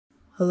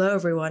Hello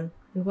everyone,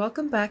 and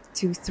welcome back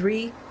to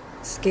 3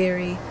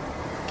 Scary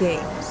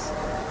Games.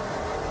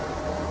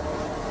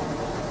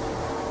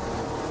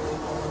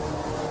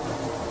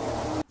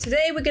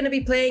 Today we're going to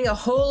be playing a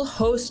whole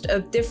host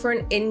of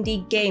different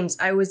indie games.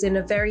 I was in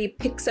a very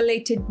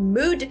pixelated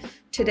mood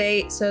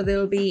today, so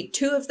there'll be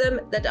 2 of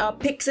them that are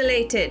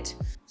pixelated.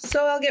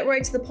 So I'll get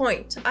right to the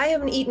point. I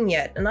haven't eaten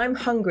yet, and I'm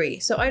hungry,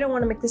 so I don't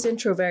want to make this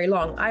intro very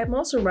long. I am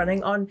also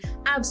running on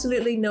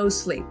absolutely no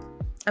sleep.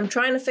 I'm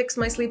trying to fix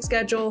my sleep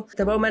schedule. At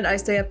the moment, I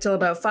stay up till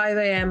about 5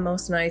 AM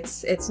most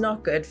nights. It's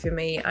not good for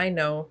me. I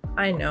know.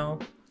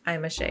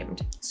 I'm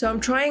ashamed. So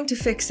I'm trying to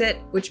fix it,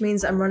 which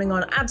means I'm running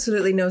on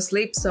absolutely no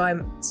sleep. So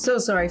I'm so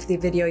sorry for the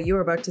video you're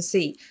about to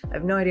see. I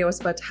have no idea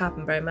what's about to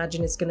happen, but I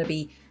imagine it's going to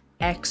be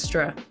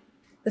extra.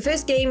 The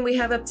first game we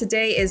have up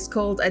today is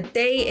called A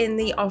Day in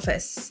the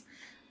Office.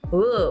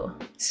 Ooh,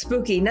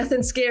 spooky.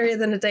 Nothing scarier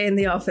than a day in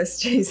the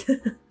office, jeez.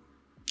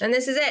 And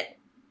this is it.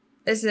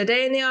 This is A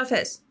Day in the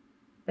Office.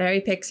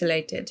 Very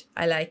pixelated.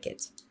 I like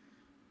it.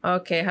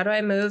 Okay, how do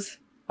I move?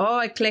 Oh,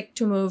 I click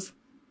to move.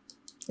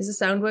 Is the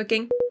sound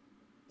working?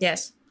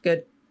 Yes,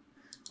 good.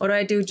 What do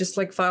I do? Just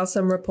like file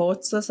some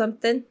reports or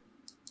something?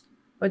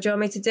 What do you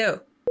want me to do?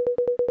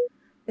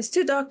 It's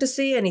too dark to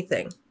see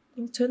anything.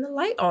 Turn the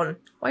light on.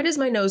 Why does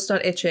my nose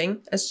start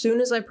itching as soon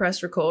as I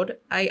press record?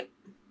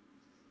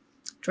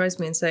 Drives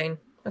me insane.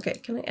 Okay,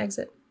 can I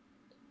exit?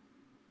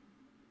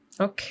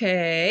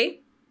 Okay.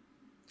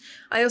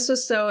 I also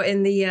saw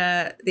in the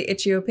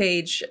itch.io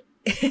page,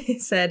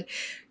 it said,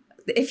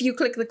 if you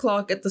click the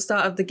clock at the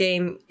start of the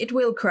game, it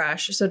will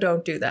crash, so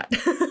don't do that.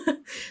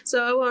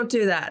 So I won't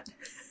do that.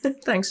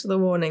 Thanks for the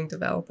warning,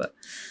 developer.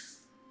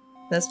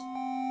 That's...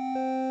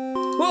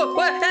 Whoa,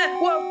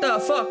 what the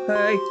fuck?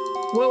 Hey.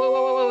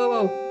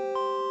 Whoa.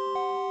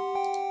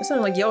 That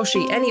sounded like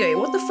Yoshi. Anyway,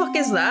 what the fuck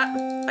is that?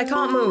 I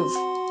can't move.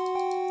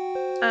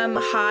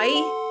 Hi?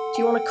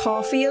 Do you want a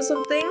coffee or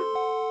something?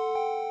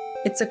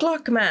 It's a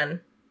clock man.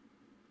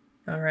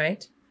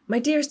 Alright. My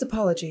dearest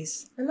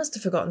apologies. I must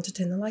have forgotten to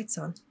turn the lights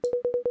on.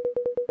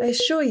 I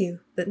assure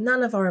you that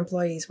none of our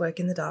employees work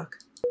in the dark.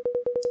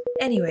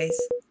 Anyways,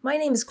 my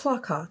name is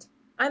Clockheart.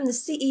 I'm the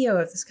CEO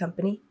of this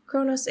company,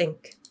 Kronos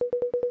Inc.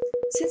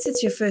 Since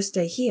it's your first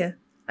day here,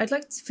 I'd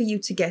like for you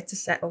to get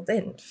settled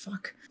in.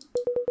 Fuck.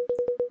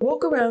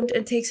 Walk around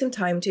and take some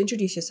time to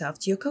introduce yourself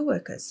to your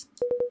coworkers.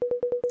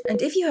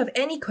 And if you have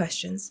any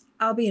questions,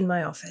 I'll be in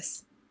my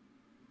office.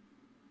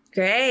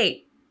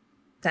 Great.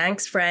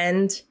 Thanks,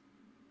 friend.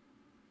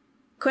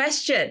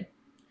 Question.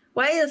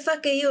 Why the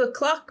fuck are you a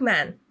clock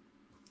man?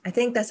 I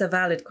think that's a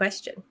valid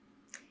question.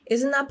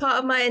 Isn't that part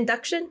of my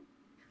induction?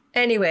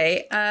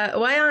 Anyway,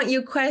 why aren't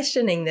you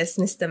questioning this,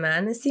 Mr.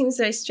 Man? It seems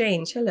very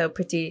strange. Hello,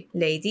 pretty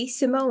lady.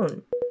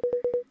 Simone.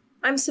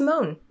 I'm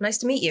Simone. Nice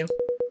to meet you.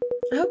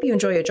 I hope you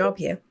enjoy your job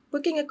here.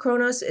 Working at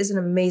Kronos is an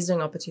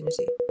amazing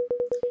opportunity.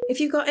 If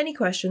you've got any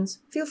questions,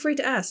 feel free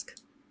to ask.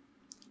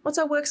 What's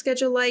our work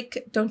schedule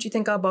like? Don't you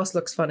think our boss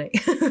looks funny?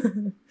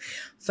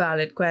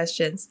 Valid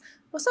questions.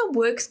 What's our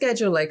work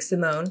schedule like,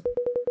 Simone?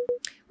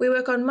 We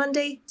work on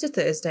Monday to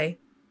Thursday.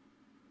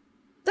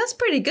 That's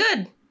pretty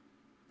good.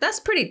 That's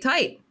pretty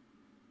tight.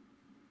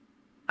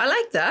 I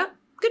like that.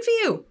 Good for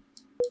you.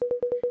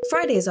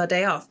 Friday is our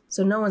day off,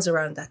 so no one's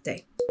around that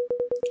day.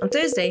 On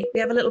Thursday,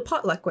 we have a little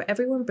potluck where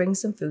everyone brings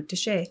some food to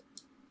share.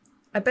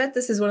 I bet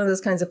this is one of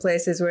those kinds of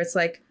places where it's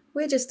like,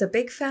 we're just a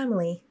big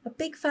family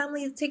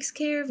that takes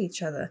care of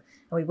each other,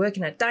 and we work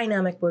in a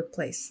dynamic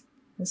workplace.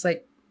 It's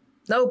like,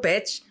 no,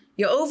 bitch.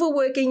 You're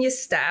overworking your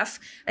staff,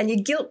 and you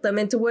guilt them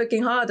into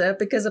working harder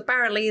because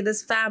apparently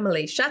this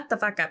family. Shut the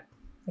fuck up.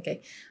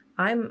 Okay,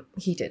 I'm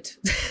heated.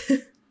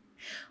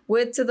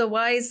 Word to the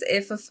wise,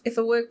 if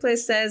a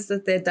workplace says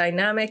that they're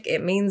dynamic,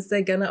 it means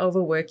they're gonna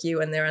overwork you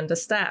and they're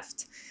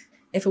understaffed.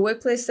 If a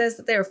workplace says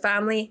that they're a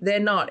family, they're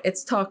not.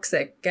 It's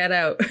toxic. Get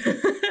out.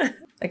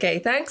 Okay,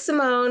 thanks,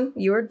 Simone.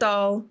 You're a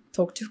doll.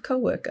 Talk to a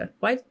coworker.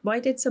 Why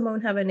did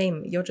Simone have a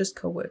name? You're just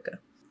coworker.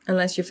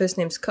 Unless your first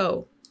name's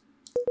Co.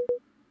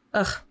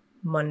 Ugh,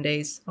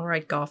 Mondays. All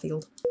right,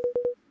 Garfield.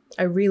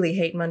 I really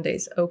hate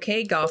Mondays.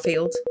 Okay,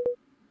 Garfield.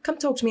 Come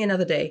talk to me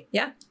another day,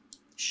 yeah?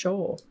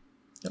 Sure.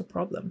 No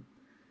problem.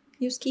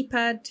 Use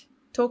keypad.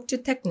 Talk to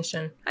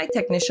technician. Hi,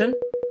 technician.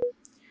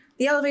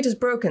 The elevator's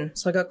broken,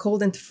 so I got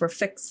called in for a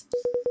fix.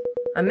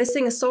 I'm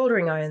missing a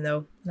soldering iron,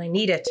 though, and I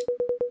need it.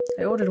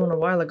 I ordered one a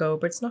while ago,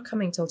 but it's not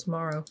coming till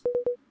tomorrow.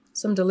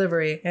 Some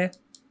delivery, eh?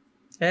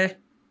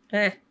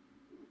 Got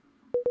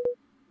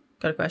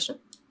a question?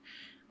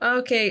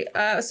 Okay,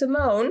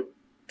 Simone,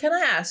 can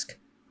I ask?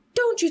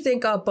 Don't you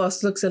think our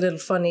boss looks a little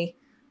funny?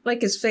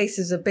 Like his face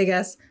is a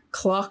big-ass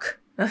clock?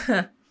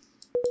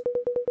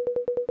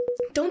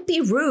 Don't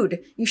be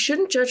rude. You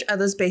shouldn't judge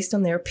others based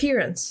on their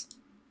appearance.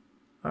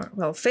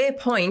 Well, fair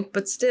point,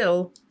 but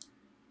still.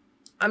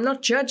 I'm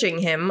not judging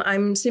him,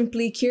 I'm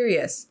simply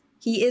curious.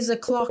 He is a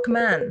clock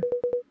man.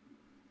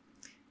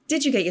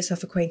 Did you get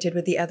yourself acquainted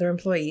with the other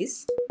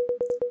employees?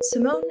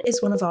 Simone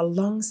is one of our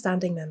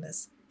long-standing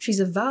members. She's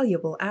a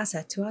valuable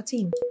asset to our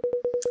team.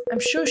 I'm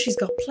sure she's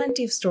got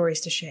plenty of stories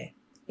to share,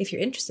 if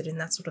you're interested in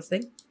that sort of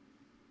thing.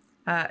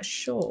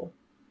 Sure.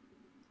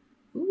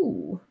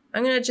 Ooh.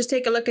 I'm gonna just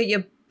take a look at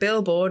your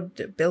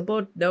billboard.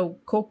 Billboard? No,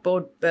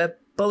 corkboard,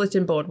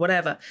 bulletin board,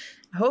 whatever.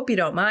 I hope you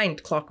don't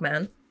mind,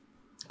 Clockman.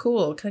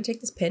 Cool. Can I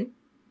take this pin?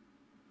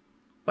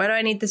 Why do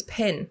I need this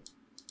pin?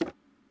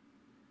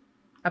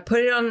 I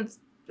put it on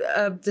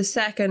the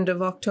 2nd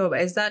of October.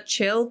 Is that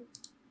chill?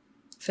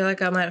 I feel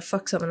like I might have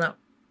fucked something up.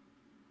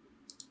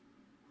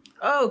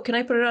 Oh, can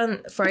I put it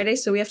on Friday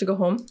so we have to go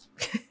home?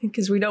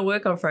 Because we don't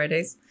work on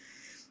Fridays.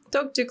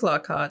 Talk to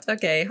Clockheart.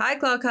 Okay. Hi,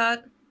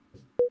 Clockheart.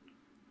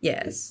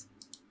 Yes.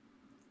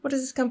 What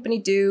does this company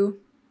do?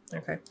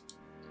 Okay.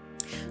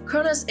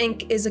 Kronos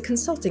Inc. is a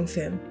consulting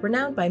firm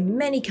renowned by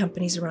many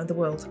companies around the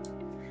world.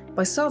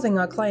 By solving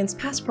our clients'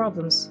 past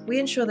problems, we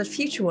ensure that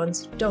future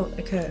ones don't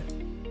occur.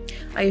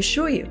 I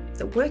assure you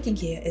that working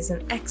here is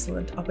an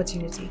excellent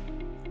opportunity.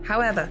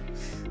 However,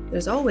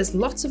 there's always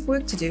lots of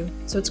work to do,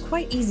 so it's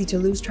quite easy to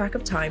lose track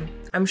of time.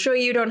 I'm sure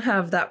you don't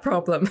have that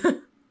problem.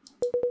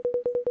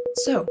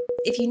 So,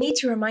 if you need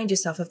to remind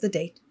yourself of the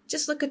date,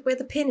 just look at where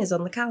the pin is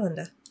on the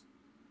calendar.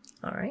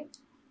 Alright.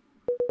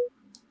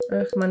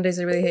 Ugh, Mondays,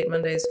 I really hate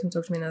Mondays. Can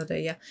talk to me another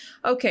day, yeah.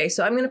 Okay,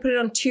 so I'm going to put it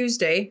on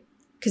Tuesday,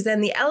 because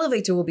then the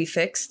elevator will be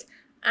fixed,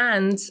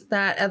 and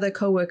that other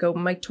coworker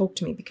might talk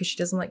to me because she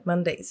doesn't like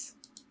Mondays.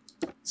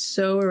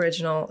 So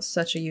original,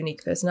 such a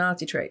unique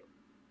personality trait.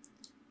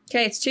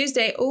 Okay, it's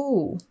Tuesday.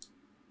 Ooh.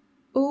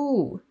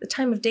 Ooh, the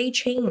time of day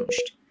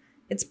changed.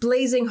 It's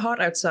blazing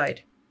hot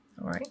outside.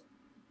 Alright.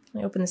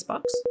 Can I open this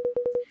box?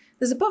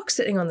 There's a box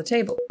sitting on the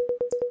table.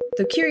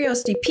 Though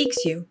curiosity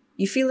piques you,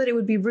 you feel that it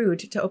would be rude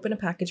to open a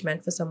package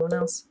meant for someone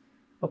else.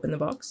 Open the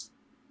box.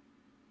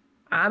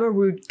 I'm a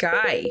rude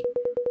guy.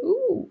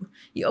 Ooh.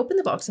 You open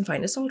the box and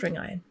find a soldering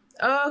iron.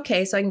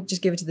 Okay, so I can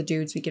just give it to the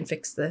dudes. We can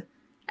fix the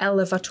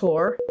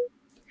elevator.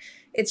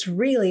 It's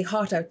really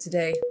hot out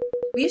today.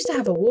 We used to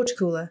have a water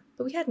cooler,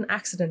 but we had an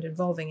accident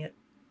involving it.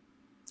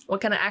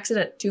 What kind of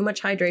accident? Too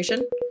much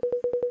hydration?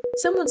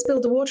 Someone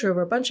spilled the water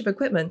over a bunch of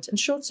equipment and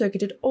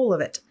short-circuited all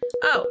of it.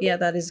 Oh, yeah,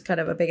 that is kind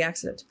of a big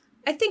accident.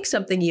 I think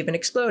something even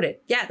exploded.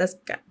 Yeah, I'm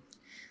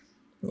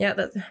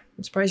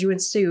surprised you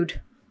weren't sued.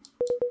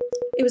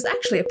 It was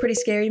actually a pretty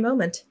scary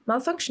moment.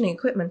 Malfunctioning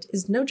equipment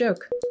is no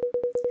joke.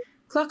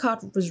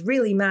 Clockhart was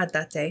really mad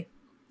that day.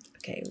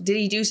 Okay, did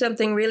he do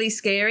something really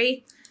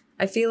scary?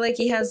 I feel like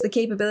he has the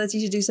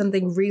capability to do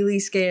something really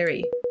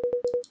scary.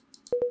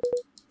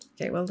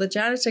 Okay, well, the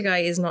janitor guy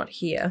is not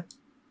here.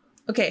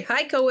 Okay,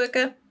 hi,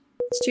 coworker.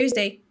 It's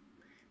Tuesday.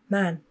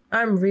 Man,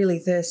 I'm really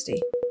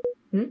thirsty.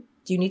 Do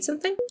you need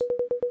something?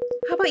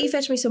 How about you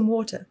fetch me some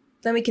water?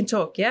 Then we can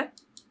talk, yeah?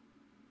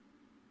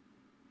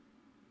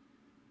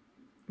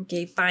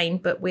 Okay, fine,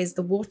 but where's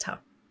the water?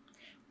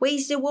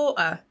 Where's the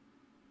water?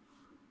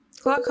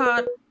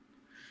 Clockhart.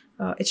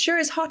 It sure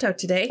is hot out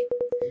today.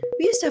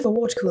 We used to have a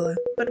water cooler,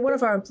 but one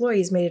of our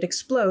employees made it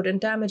explode and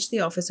damaged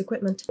the office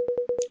equipment.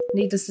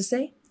 Needless to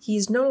say, he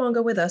is no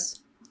longer with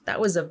us. That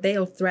was a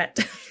veiled threat.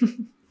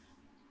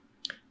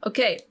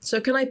 Okay, so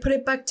can I put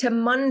it back to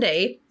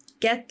Monday,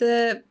 get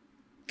the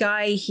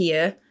guy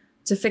here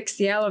to fix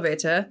the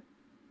elevator,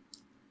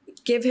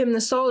 give him the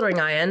soldering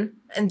iron,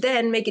 and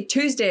then make it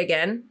Tuesday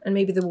again, and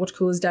maybe the water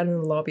cooler's down in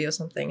the lobby or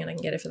something, and I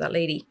can get it for that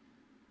lady.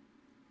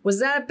 Was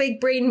that a big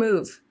brain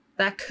move?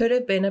 That could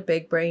have been a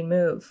big brain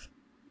move.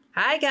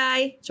 Hi,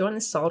 guy. Do you want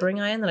this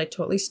soldering iron that I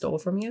totally stole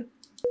from you?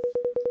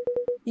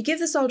 You give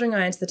the soldering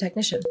iron to the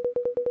technician.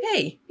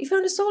 Hey, you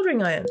found a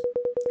soldering iron.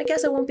 I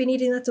guess I won't be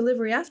needing that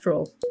delivery after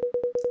all.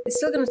 It's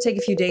still going to take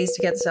a few days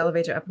to get this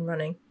elevator up and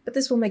running, but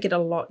this will make it a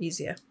lot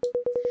easier.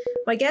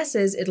 My guess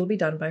is it'll be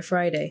done by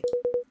Friday.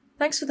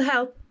 Thanks for the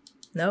help.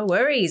 No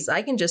worries.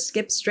 I can just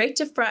skip straight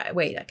to Friday.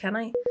 Wait, can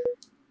I?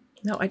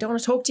 No, I don't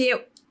want to talk to you.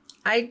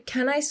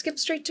 Can I skip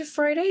straight to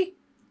Friday?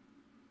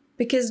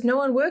 Because no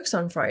one works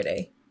on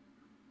Friday.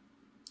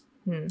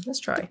 Let's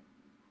try.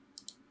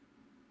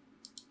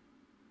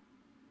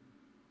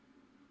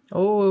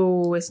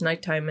 Oh, it's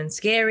nighttime and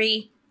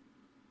scary.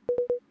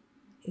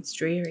 It's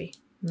dreary.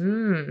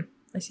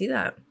 I see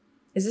that.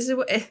 Is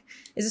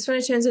this when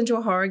it turns into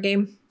a horror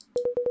game?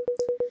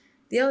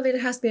 The elevator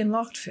has to be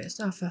unlocked first.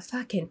 Oh, for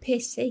fucking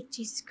piss sake,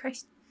 Jesus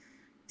Christ.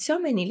 So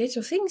many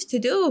little things to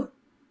do.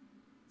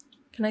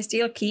 Can I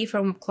steal a key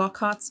from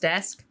Clockhart's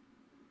desk?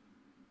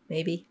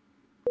 Maybe.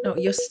 No,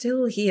 you're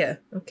still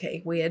here.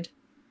 Okay, weird.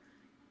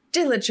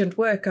 Diligent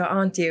worker,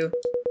 aren't you?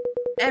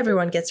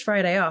 Everyone gets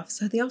Friday off,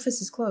 so the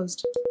office is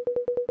closed.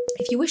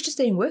 If you wish to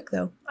stay and work,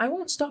 though, I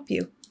won't stop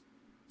you.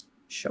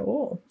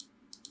 Sure.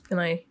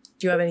 Do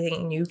you have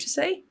anything new to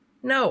say?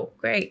 No,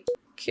 great.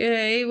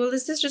 Okay, well,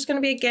 is this just going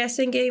to be a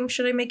guessing game?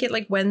 Should I make it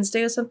like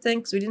Wednesday or something?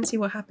 Because we didn't see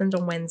what happened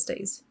on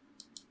Wednesdays.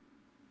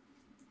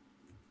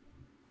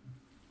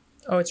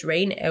 Oh, it's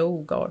raining.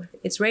 Oh, God.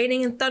 It's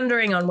raining and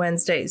thundering on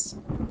Wednesdays.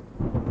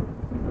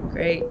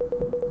 Great.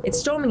 It's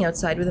storming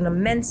outside with an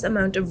immense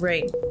amount of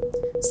rain.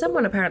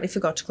 Someone apparently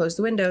forgot to close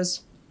the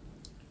windows.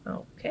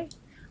 Okay.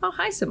 Oh,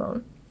 hi,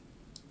 Simone.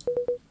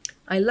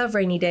 I love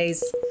rainy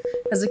days.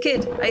 As a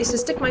kid, I used to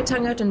stick my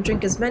tongue out and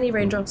drink as many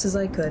raindrops as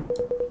I could.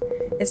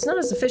 It's not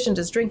as efficient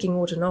as drinking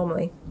water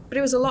normally, but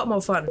it was a lot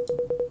more fun.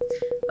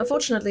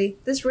 Unfortunately,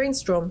 this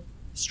rainstorm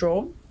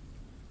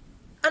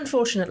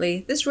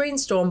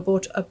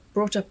brought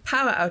a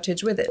power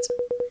outage with it.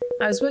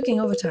 I was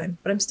working overtime,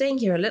 but I'm staying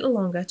here a little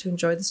longer to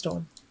enjoy the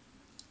storm.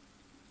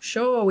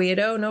 Sure,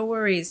 weirdo, no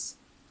worries.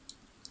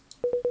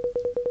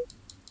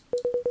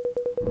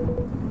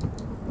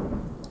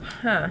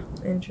 Huh,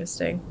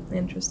 interesting.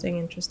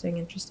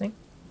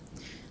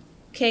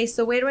 Okay,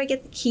 so where do I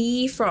get the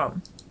key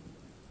from?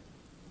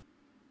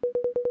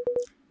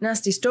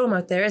 Nasty storm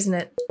out there, isn't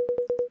it?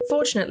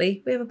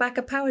 Fortunately, we have a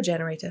backup power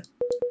generator.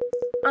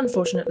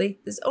 Unfortunately,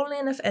 there's only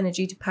enough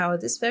energy to power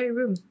this very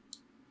room.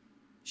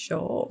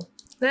 Sure.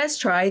 Let's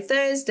try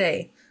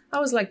Thursday. I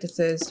always liked a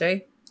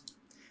Thursday.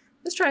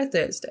 Let's try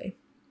Thursday.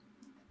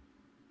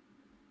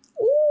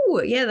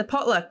 Ooh, yeah, the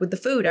potluck with the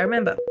food, I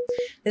remember.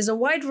 There's a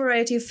wide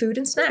variety of food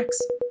and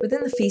snacks.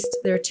 Within the feast,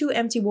 there are 2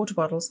 empty water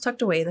bottles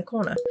tucked away in the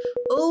corner.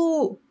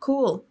 Oh,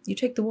 cool. You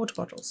take the water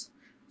bottles.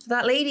 For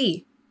that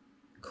lady.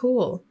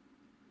 Cool.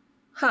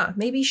 Huh,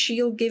 maybe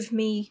she'll give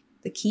me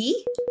the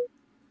key?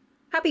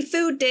 Happy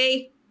Food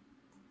Day!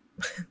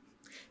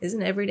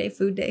 Isn't every day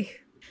food day?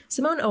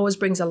 Simone always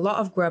brings a lot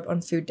of grub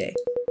on food day.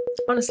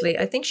 Honestly,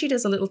 I think she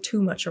does a little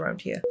too much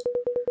around here.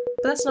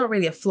 But that's not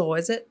really a flaw,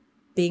 is it?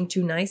 Being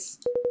too nice?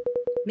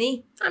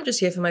 Me? I'm just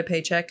here for my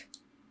paycheck.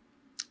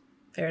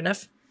 Fair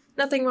enough.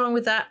 Nothing wrong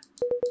with that.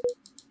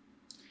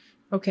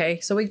 Okay,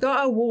 so we got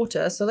our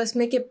water, so let's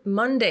make it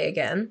Monday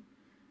again.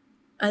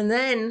 And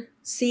then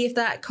see if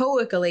that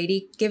coworker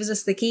lady gives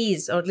us the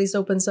keys, or at least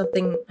opens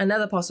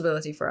another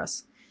possibility for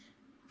us.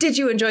 Did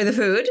you enjoy the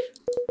food?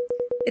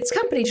 It's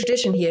company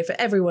tradition here for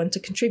everyone to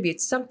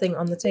contribute something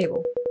on the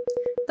table.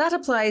 That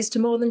applies to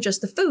more than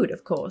just the food,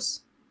 of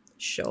course.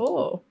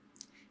 Sure.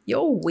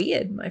 You're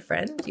weird, my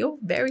friend. You're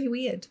very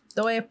weird.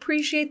 Though I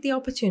appreciate the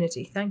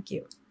opportunity. Thank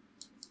you.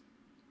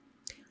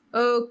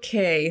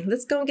 Okay,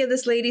 let's go and get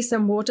this lady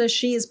some water.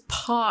 She is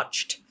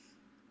parched.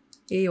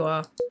 Here you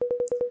are.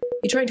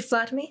 You trying to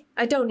flatter me?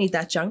 I don't need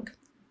that junk.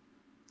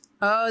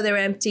 Oh, they're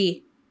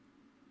empty.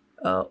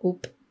 Oh,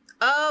 oop.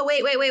 Oh,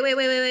 wait.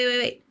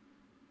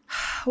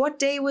 What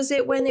day was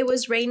it when it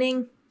was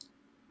raining?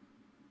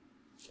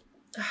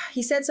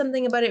 He said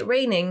something about it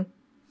raining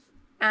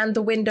and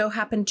the window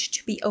happened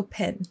to be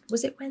open.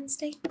 Was it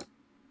Wednesday?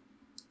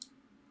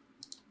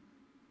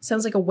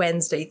 Sounds like a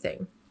Wednesday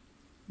thing.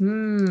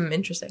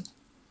 Interesting.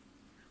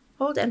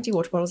 Hold empty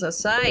water bottles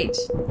outside.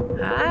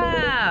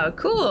 Ah,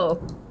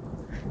 cool.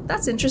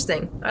 That's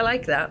interesting. I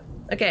like that.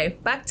 Okay,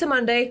 back to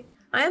Monday.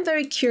 I am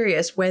very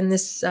curious when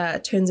this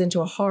turns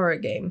into a horror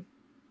game.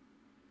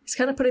 It's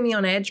kind of putting me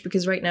on edge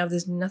because right now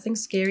there's nothing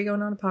scary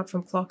going on apart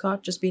from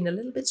Clockhart just being a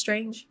little bit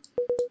strange.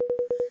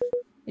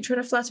 You're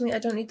trying to flatter me? I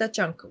don't need that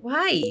junk.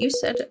 Why? You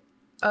said...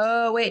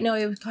 Oh, wait,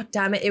 no. God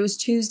damn it. It was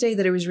Tuesday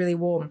that it was really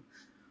warm.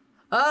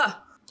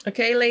 Ah!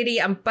 Okay, lady,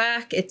 I'm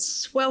back. It's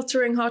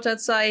sweltering hot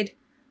outside.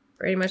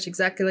 Pretty much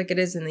exactly like it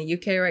is in the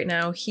UK right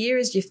now. Here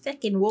is your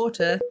feckin'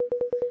 water.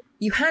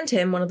 You hand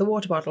him one of the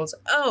water bottles.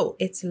 Oh,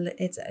 it's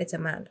a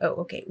man. Oh,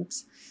 okay,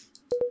 oops.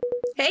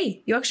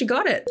 Hey, you actually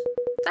got it.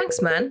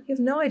 Thanks, man. You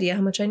have no idea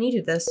how much I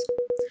needed this.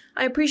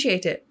 I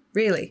appreciate it,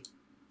 really.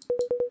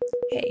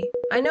 Hey,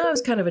 I know I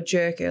was kind of a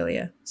jerk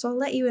earlier, so I'll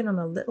let you in on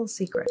a little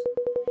secret.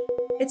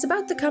 It's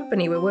about the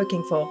company we're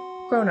working for.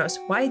 Kronos,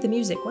 why the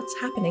music? What's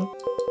happening?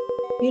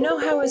 You know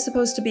how we're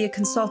supposed to be a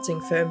consulting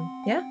firm,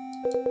 yeah?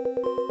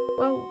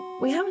 Well,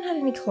 we haven't had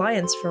any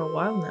clients for a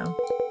while now.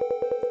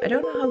 I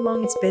don't know how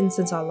long it's been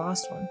since our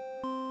last one.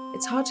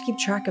 It's hard to keep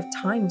track of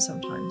time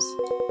sometimes.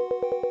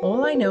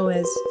 All I know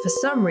is, for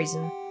some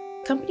reason,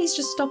 companies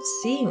just stopped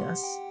seeing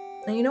us.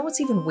 And you know what's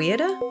even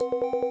weirder?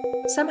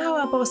 Somehow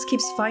our boss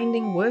keeps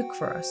finding work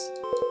for us.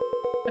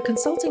 A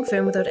consulting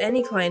firm without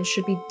any clients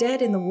should be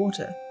dead in the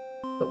water,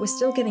 but we're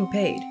still getting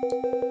paid.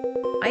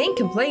 I ain't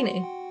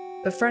complaining,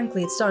 but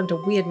frankly it's starting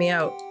to weird me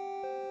out.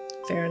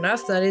 Fair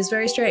enough, that is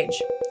very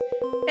strange.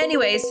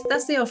 Anyways,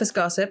 that's the office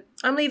gossip.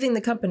 I'm leaving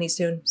the company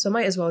soon, so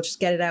might as well just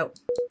get it out.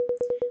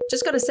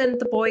 Just gotta send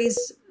the boys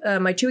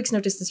my 2 weeks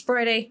notice this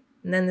Friday,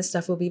 and then this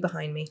stuff will be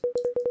behind me.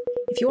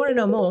 If you want to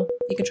know more,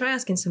 you can try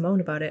asking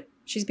Simone about it.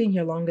 She's been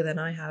here longer than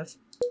I have.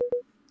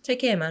 Take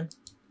care, man.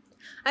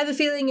 I have a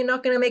feeling you're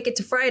not gonna make it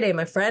to Friday,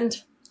 my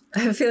friend. I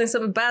have a feeling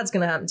something bad's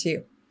gonna happen to you.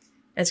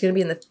 And it's gonna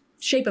be in the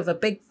shape of a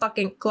big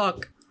fucking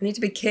clock. I need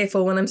to be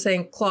careful when I'm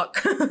saying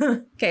clock.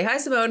 Okay, hi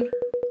Simone.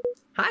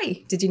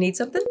 Hi, did you need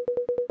something?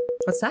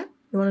 What's that?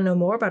 You want to know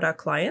more about our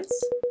clients?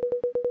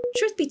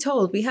 Truth be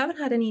told, we haven't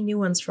had any new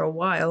ones for a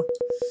while.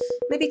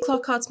 Maybe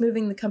Clockhart's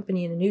moving the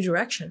company in a new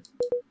direction.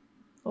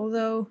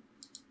 Although...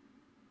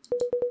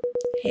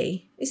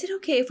 Hey, is it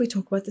okay if we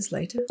talk about this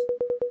later?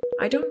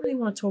 I don't really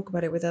want to talk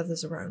about it with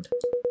others around.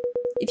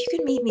 If you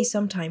can meet me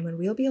sometime when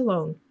we'll be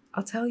alone,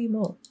 I'll tell you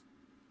more.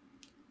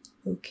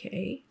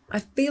 Okay. I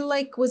feel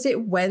like, was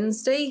it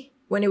Wednesday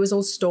when it was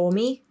all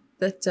stormy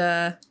that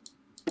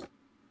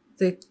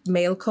the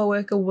male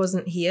coworker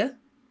wasn't here?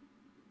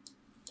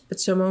 But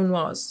Simone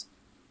was.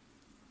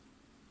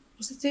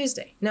 Was it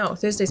Thursday? No,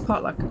 Thursday's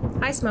potluck.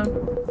 Hi, Simone.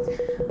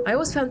 I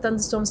always found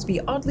thunderstorms to be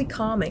oddly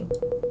calming.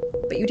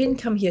 But you didn't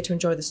come here to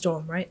enjoy the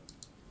storm, right?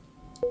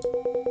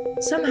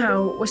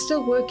 Somehow, we're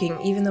still working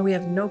even though we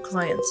have no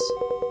clients.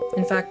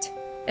 In fact,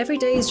 every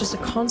day is just a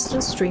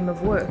constant stream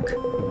of work.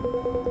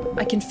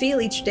 I can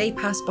feel each day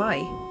pass by.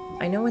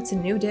 I know it's a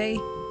new day,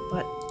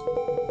 but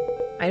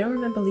I don't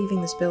remember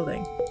leaving this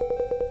building.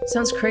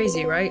 Sounds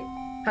crazy, right?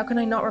 How can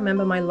I not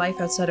remember my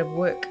life outside of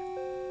work?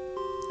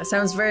 That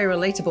sounds very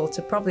relatable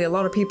to probably a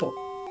lot of people.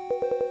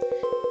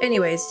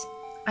 Anyways,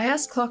 I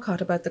asked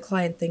Clockhart about the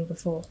client thing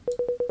before.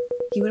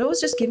 He would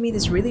always just give me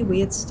this really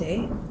weird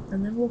stare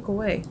and then walk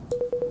away.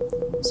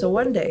 So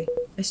one day,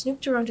 I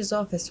snooped around his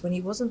office when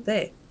he wasn't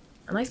there,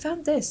 and I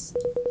found this.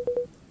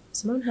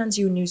 Simone hands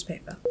you a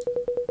newspaper.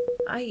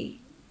 I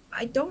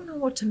don't know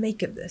what to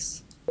make of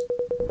this.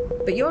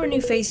 But you're a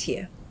new face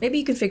here. Maybe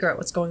you can figure out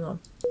what's going on.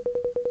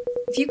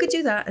 If you could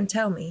do that and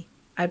tell me,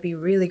 I'd be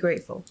really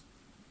grateful.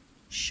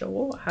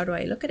 Sure, how do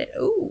I look at it?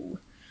 Ooh.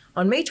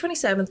 On May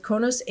 27th,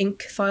 Kronos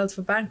Inc. filed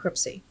for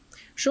bankruptcy.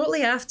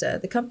 Shortly after,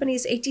 the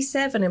company's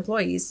 87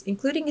 employees,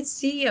 including its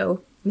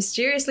CEO,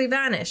 mysteriously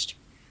vanished.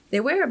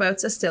 Their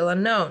whereabouts are still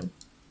unknown.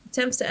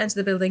 Attempts to enter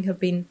the building have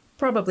been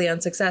probably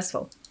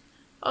unsuccessful.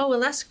 Oh, well,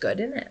 that's good,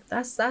 isn't it?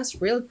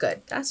 That's real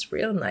good. That's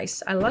real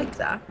nice. I like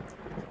that.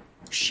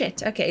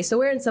 Shit. Okay, so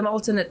we're in some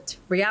alternate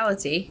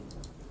reality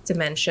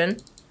dimension,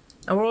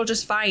 and we're all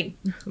just fine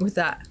with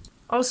that.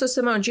 Also,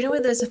 Simone, do you know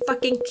where there's a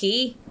fucking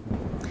key?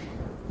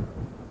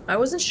 I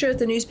wasn't sure if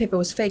the newspaper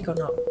was fake or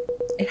not.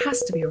 It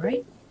has to be,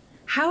 right?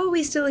 How are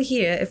we still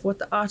here if what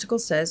the article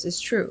says is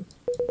true?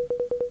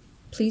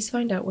 Please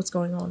find out what's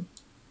going on.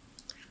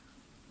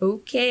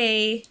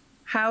 Okay.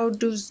 How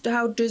does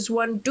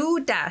one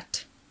do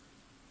that?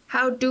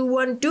 How do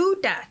one do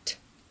that?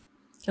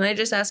 Can I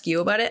just ask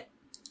you about it?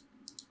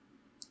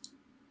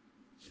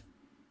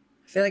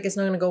 I feel like it's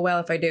not going to go well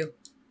if I do.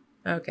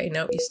 Okay,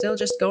 no, you're still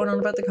just going on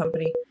about the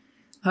company.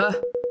 Huh.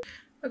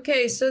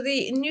 Okay, so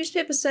the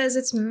newspaper says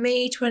it's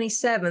May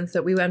 27th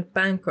that we went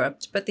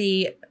bankrupt, but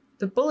the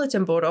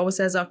bulletin board always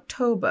says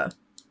October.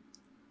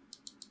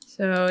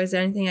 So is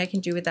there anything I can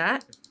do with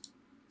that?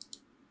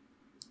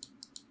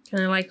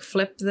 Can I like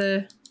flip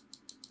the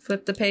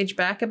page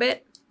back a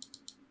bit?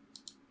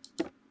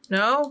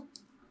 No?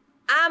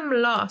 I'm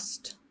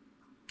lost.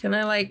 Can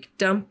I like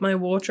dump my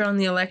water on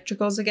the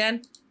electricals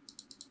again?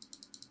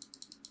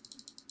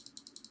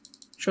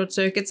 Short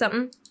circuit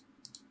something?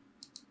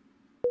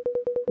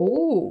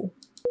 Ooh.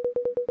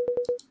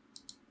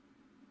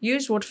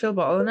 Use water fill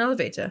bottle in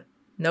elevator.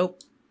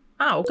 Nope.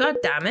 Oh, god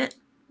damn it.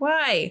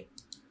 Why?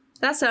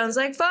 That sounds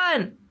like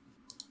fun.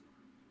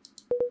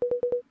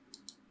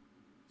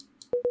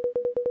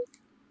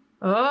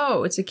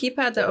 Oh, it's a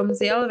keypad that opens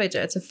the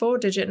elevator. It's a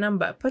 4-digit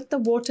number. Put the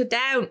water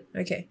down.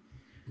 Okay.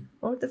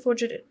 What would the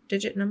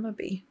 4-digit number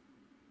be?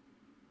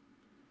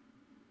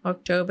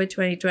 October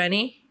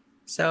 2020.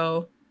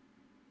 So,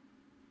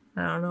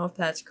 I don't know if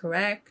that's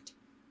correct.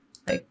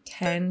 Like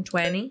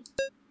 1020.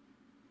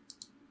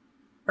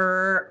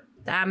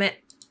 Damn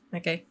it.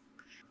 Okay.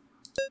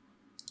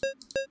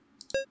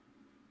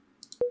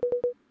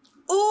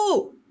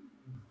 Ooh!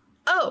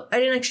 Oh, I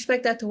didn't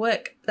expect that to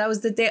work. That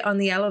was the date on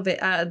the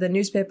the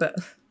newspaper.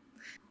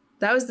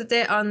 That was the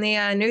date on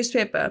the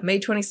newspaper, May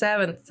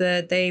 27th,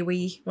 the day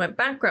we went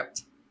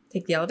bankrupt.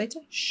 Take the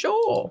elevator?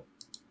 Sure.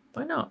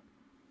 Why not?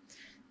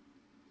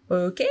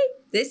 Okay,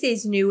 this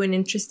is new and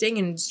interesting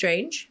and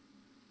strange.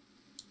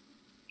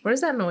 What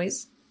is that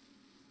noise?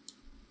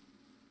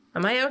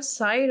 Am I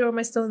outside or am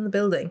I still in the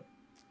building?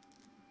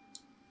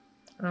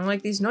 I don't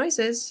like these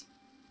noises.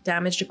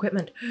 Damaged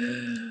equipment.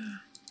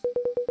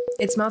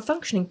 It's a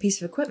malfunctioning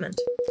piece of equipment.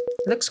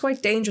 It looks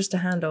quite dangerous to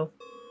handle.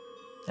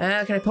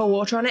 Can I pour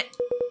water on it?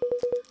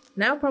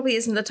 Now probably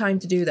isn't the time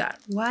to do that.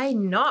 Why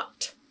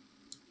not?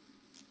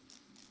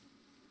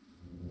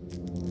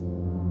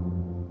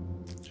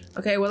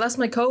 Okay, well that's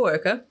my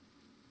co-worker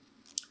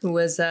who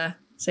was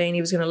saying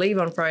he was going to leave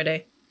on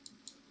Friday.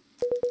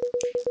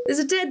 There's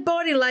a dead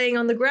body laying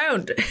on the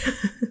ground.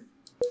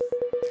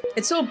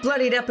 It's all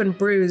bloodied up and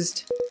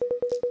bruised.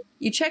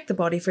 You check the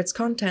body for its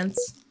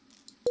contents.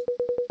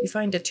 You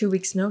find a 2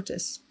 weeks'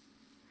 notice.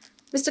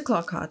 Mr.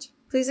 Clockhart,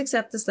 please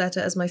accept this letter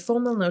as my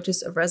formal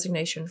notice of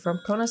resignation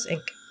from Kronos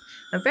Inc.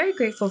 I'm very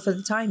grateful for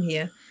the time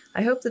here.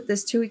 I hope that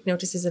this 2-week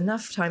notice is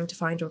enough time to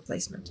find a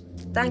replacement.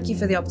 Thank you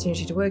for the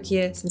opportunity to work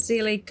here.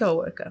 Sincerely,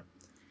 co-worker.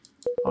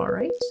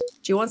 Alright.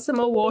 Do you want some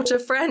more water,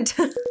 friend?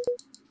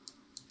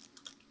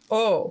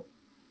 Oh.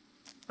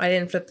 I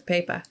didn't flip the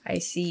paper. I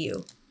see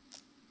you.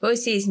 Who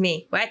sees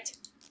me? What?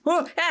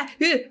 Oh,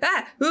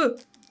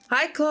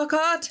 Hi,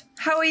 Clockhart.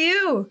 How are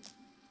you?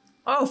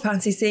 Oh,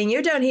 fancy seeing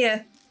you down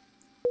here.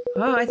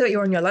 Oh, I thought you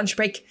were on your lunch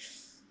break.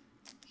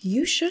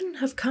 You shouldn't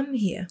have come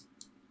here.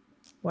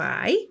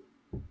 Why?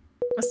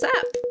 What's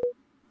up?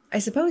 I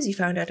suppose you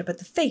found out about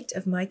the fate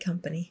of my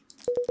company.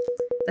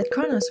 That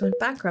Kronos went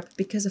bankrupt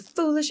because a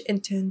foolish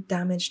intern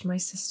damaged my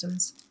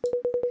systems.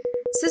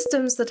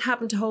 Systems that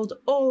happen to hold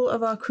all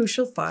of our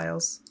crucial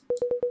files.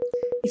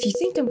 If you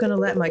think I'm going to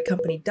let my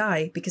company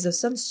die because of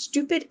some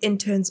stupid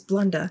intern's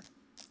blunder,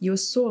 You are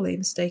sorely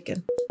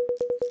mistaken.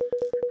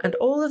 And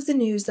all of the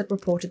news that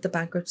reported the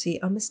bankruptcy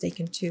are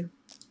mistaken too.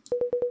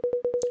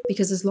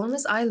 Because as long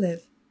as I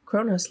live,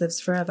 Kronos lives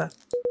forever.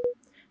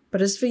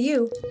 But as for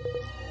you,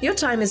 your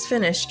time is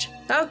finished.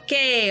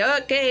 Okay,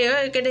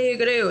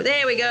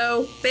 there we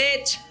go,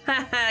 bitch.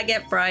 Haha,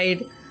 get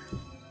fried.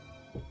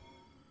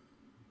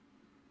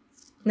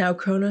 Now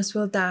Kronos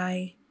will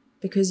die,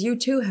 because you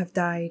too have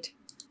died.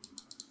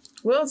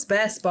 World's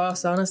best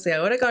boss, honestly.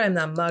 I would have got him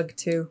that mug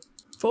too.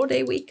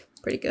 4-day week,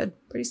 pretty good,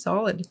 pretty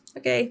solid.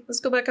 Okay,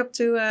 let's go back up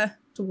to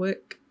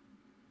work.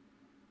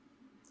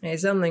 Hey,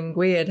 something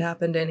weird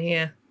happened in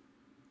here.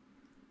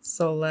 It's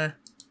all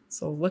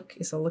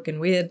looking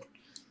weird.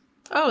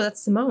 Oh,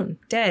 that's Simone,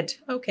 dead.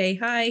 Okay,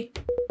 hi.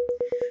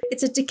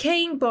 It's a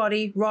decaying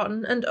body,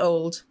 rotten and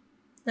old.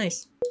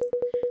 Nice.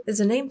 There's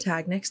a name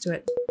tag next to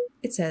it.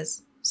 It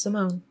says,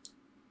 Simone.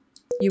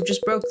 You've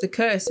just broke the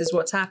curse is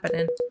what's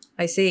happening.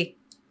 I see.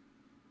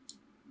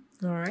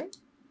 Alright.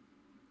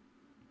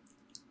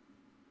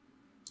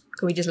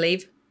 Can we just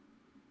leave?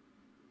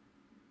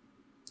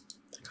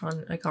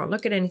 I can't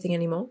look at anything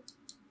anymore.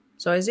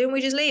 So I assume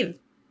we just leave.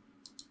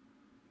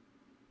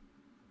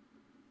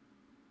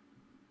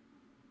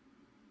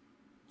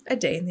 A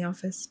day in the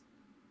office.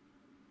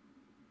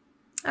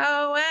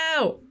 Oh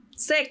wow!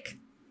 Sick!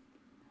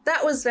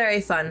 That was very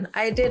fun.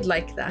 I did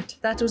like that.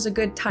 That was a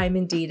good time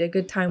indeed. A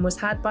good time was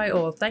had by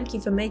all. Thank you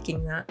for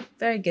making that.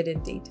 Very good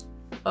indeed.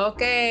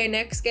 Okay,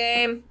 next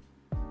game.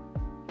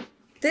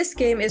 This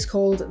game is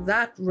called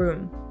That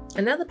Room.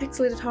 Another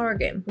pixelated horror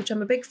game, which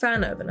I'm a big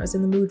fan of and I was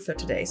in the mood for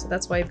today, so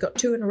that's why I've got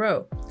 2 in a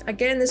row.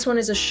 Again, this one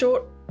is a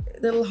short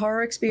little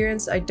horror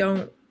experience. I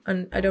don't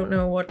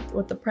know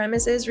what the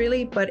premise is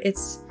really, but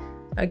it's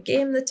a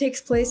game that takes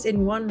place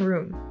in one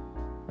room.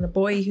 And a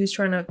boy who's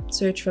trying to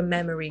search for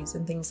memories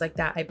and things like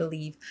that, I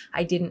believe.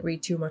 I didn't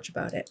read too much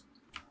about it.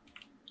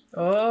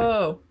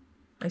 Oh,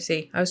 I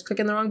see. I was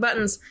clicking the wrong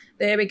buttons.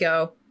 There we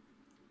go.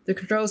 The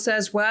control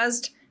says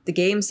WASD. The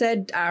game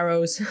said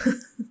arrows.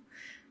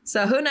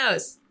 So who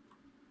knows?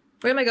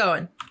 Where am I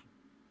going?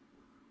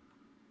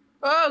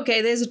 Oh,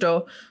 okay, there's a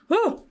door.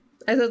 Oh,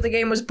 I thought the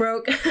game was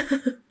broke.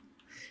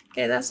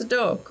 Okay, that's a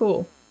door.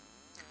 Cool.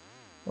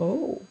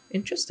 Oh,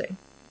 interesting.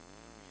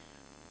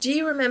 Do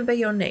you remember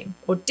your name?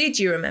 Or did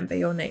you remember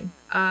your name?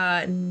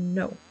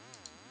 No.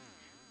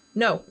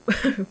 No.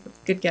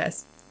 Good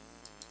guess.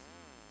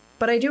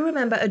 But I do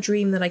remember a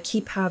dream that I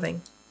keep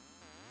having.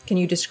 Can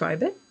you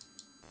describe it?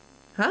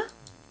 Huh?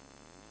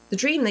 The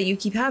dream that you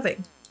keep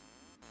having?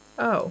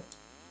 Oh.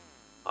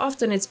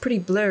 Often it's pretty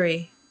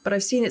blurry, but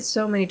I've seen it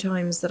so many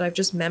times that I've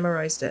just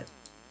memorized it.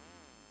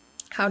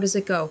 How does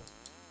it go?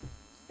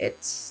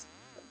 It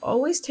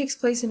always takes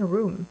place in a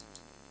room.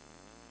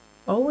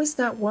 Always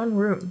that one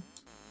room.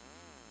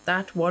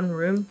 That one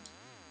room.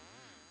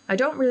 I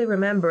don't really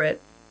remember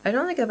it. I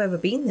don't think I've ever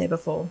been there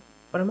before,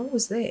 but I'm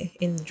always there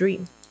in the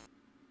dream.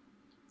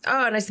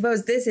 Oh, and I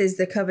suppose this is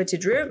the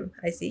coveted room.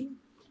 I see.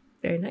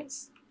 Very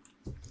nice.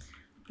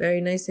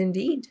 Very nice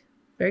indeed.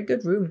 Very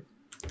good room.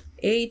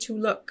 A to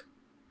look.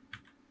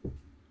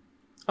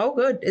 Oh,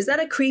 good. Is that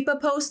a creeper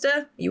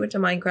poster? You into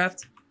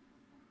Minecraft?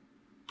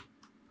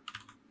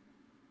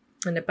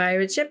 And a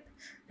pirate ship.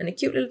 And a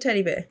cute little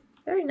teddy bear.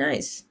 Very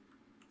nice.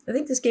 I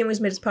think this game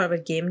was made as part of a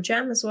game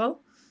jam as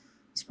well.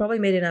 It's probably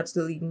made in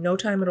absolutely no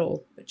time at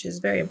all, which is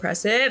very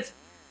impressive.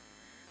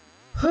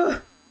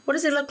 What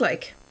does it look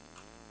like?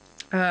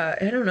 I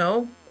don't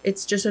know.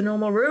 It's just a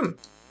normal room.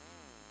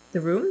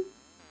 The room?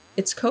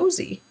 It's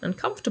cozy and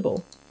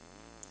comfortable.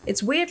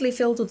 It's weirdly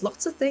filled with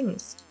lots of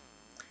things.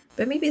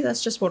 But maybe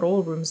that's just what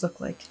all rooms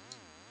look like.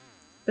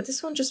 But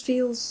this one just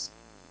feels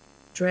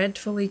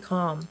dreadfully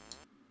calm.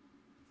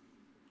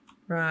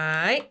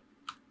 Right.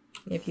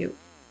 If you...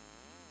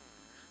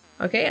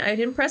 Okay, I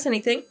didn't press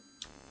anything.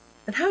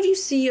 And how do you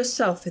see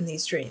yourself in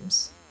these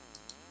dreams?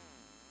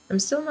 I'm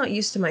still not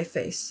used to my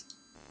face.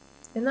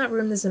 In that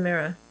room there's a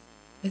mirror.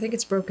 I think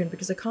it's broken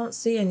because I can't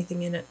see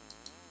anything in it.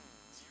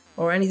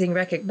 Or anything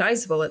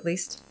recognizable, at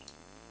least.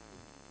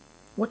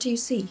 What do you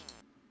see?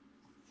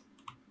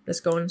 Let's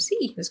go and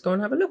see. Let's go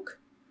and have a look.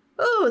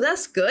 Oh,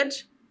 that's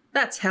good.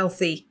 That's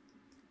healthy.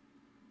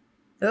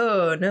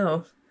 Oh,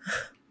 no.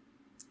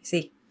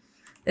 See,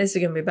 this is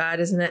going to be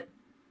bad, isn't it?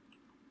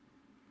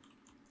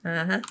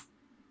 Uh-huh.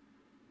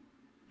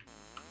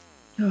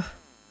 Oh,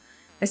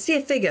 I see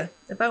a figure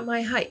about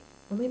my height,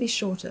 or maybe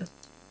shorter.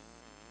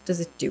 Does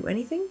it do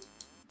anything?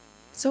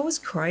 It's always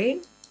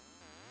crying.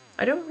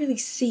 I don't really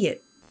see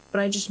it,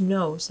 but I just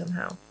know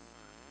somehow.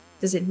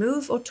 Does it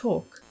move or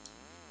talk?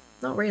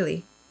 Not really.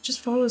 It just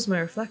follows my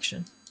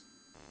reflection.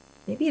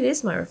 Maybe it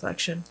is my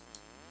reflection.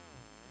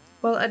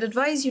 Well, I'd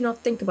advise you not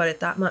think about it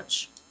that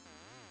much.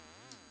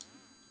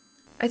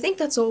 I think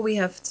that's all we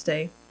have for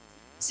today.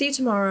 See you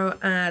tomorrow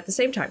at the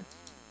same time.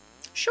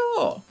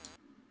 Sure.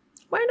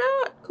 Why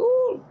not?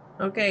 Cool.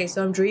 Okay,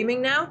 so I'm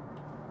dreaming now.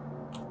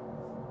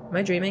 Am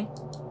I dreaming?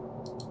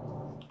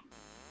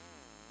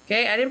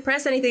 Okay, I didn't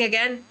press anything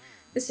again.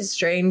 This is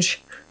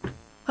strange.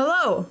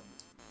 Hello.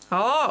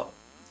 Hello.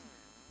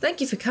 Thank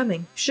you for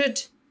coming.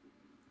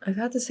 I've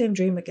had the same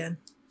dream again.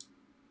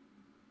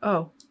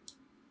 Oh.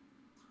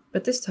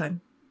 But this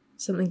time,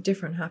 something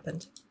different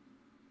happened.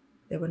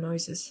 There were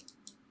noises.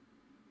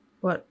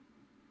 What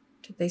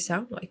did they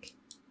sound like?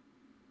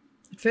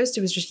 At first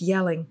it was just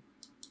yelling.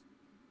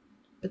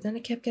 But then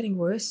it kept getting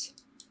worse.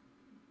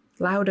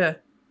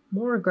 Louder.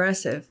 More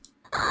aggressive.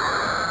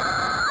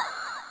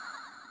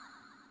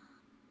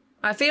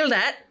 I feel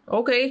that.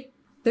 Okay.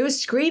 There was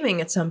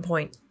screaming at some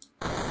point.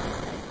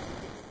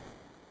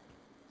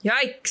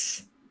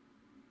 Yikes!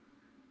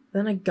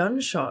 Then a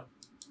gunshot.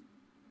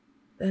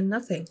 Then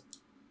nothing.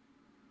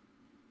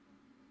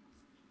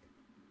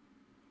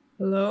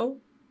 Hello?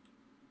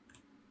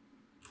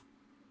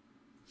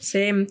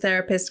 Same,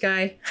 therapist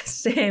guy.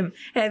 Same.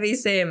 Heavy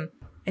same.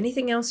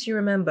 Anything else you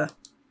remember?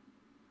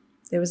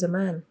 There was a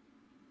man.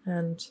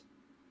 And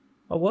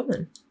a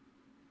woman.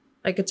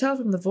 I could tell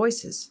from the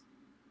voices.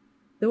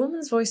 The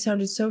woman's voice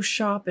sounded so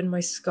sharp in my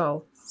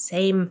skull.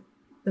 Same.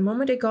 The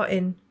moment it got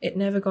in, it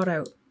never got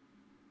out.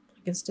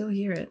 I can still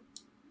hear it.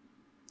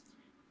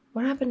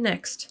 What happened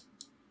next?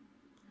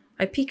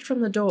 I peeked from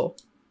the door.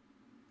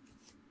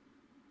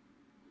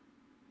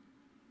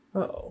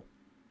 Uh-oh.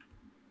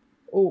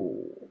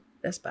 Oh,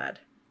 that's bad.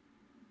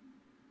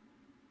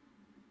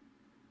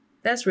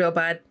 That's real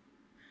bad.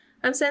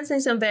 I'm sensing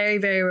some very,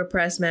 very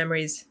repressed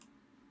memories.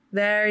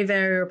 Very,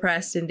 very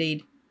repressed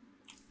indeed.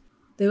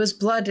 There was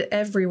blood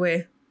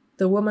everywhere.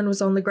 The woman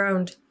was on the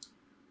ground.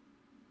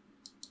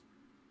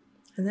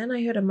 And then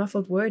I heard a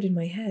muffled word in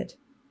my head.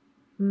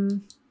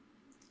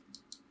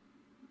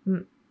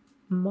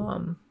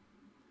 Mom.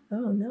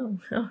 Oh no.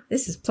 Oh,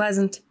 this is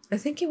pleasant. I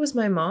think it was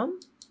my mom.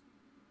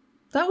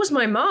 That was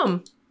my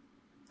mom.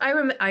 I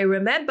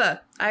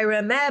remember. I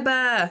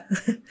remember.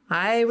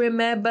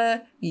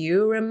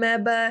 You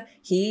remember.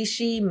 He,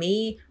 she,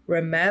 me.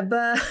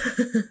 Remember.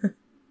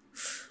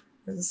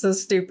 That's so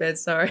stupid.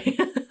 Sorry.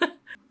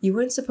 You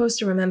weren't supposed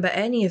to remember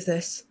any of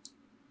this.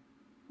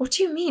 What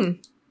do you mean?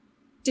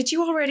 Did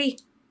you already?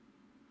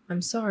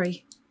 I'm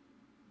sorry.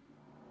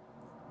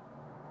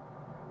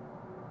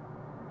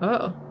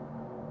 Oh.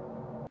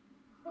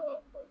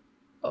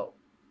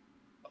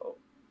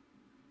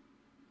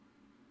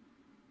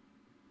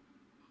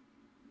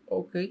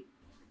 Okay.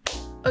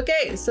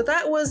 Okay, so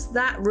that was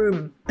that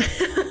room.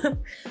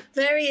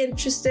 Very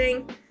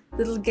interesting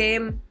little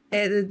game.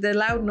 The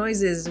loud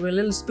noises were a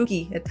little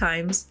spooky at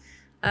times.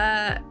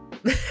 I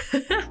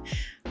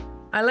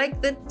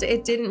like that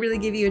it didn't really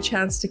give you a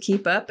chance to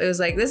keep up. It was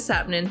like, this is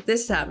happening,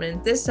 this is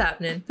happening, this is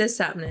happening, this is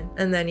happening.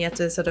 And then you had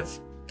to sort of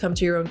come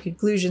to your own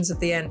conclusions at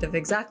the end of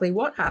exactly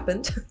what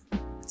happened.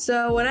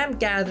 So what I'm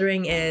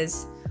gathering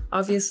is,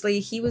 obviously,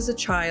 he was a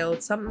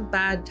child, something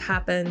bad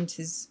happened,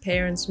 his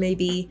parents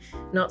maybe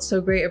not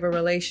so great of a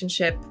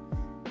relationship,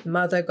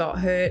 mother got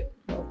hurt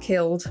or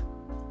killed,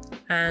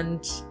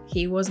 and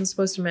he wasn't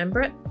supposed to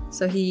remember it.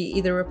 So he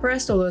either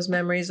repressed all those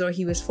memories or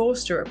he was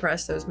forced to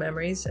repress those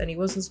memories and he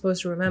wasn't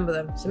supposed to remember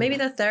them. So maybe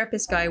that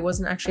therapist guy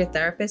wasn't actually a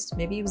therapist,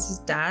 maybe he was his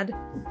dad,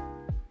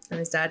 and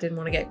his dad didn't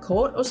want to get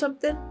caught or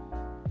something.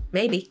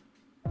 Maybe.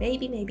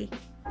 Maybe.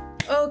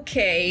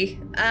 Okay,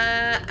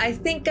 I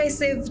think I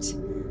saved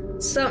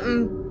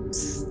something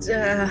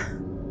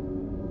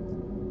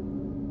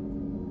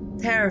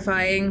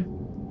terrifying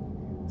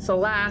for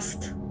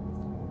last.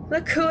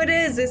 Look who it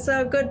is, it's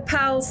our good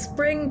pal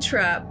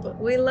Springtrap.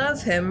 We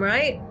love him,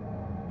 right?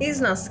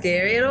 He's not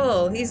scary at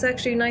all. He's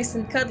actually nice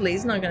and cuddly.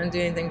 He's not gonna do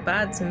anything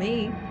bad to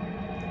me.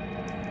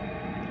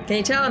 Can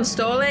you tell I'm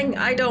stalling?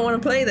 I don't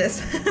want to play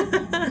this.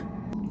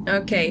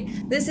 Okay,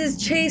 this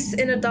is Chase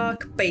in a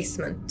Dark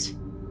Basement.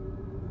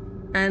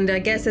 And I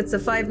guess it's a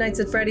Five Nights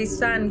at Freddy's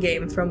fan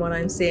game from what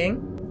I'm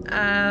seeing.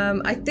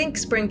 I think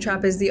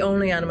Springtrap is the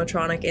only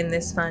animatronic in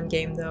this fan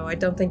game though. I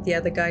don't think the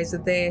other guys are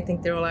there. I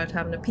think they're all out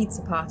having a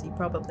pizza party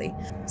probably.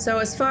 So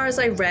as far as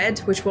I read,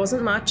 which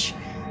wasn't much,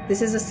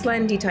 this is a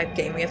Slendy type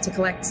game. We have to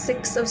collect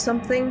 6 of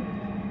something.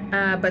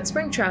 But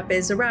Springtrap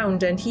is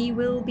around and he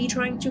will be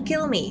trying to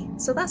kill me.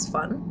 So that's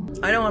fun.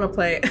 I don't want to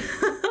play it.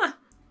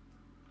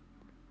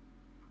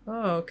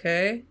 Oh,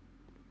 okay.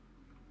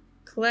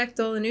 Collect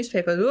all the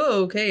newspapers.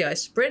 Oh, okay, I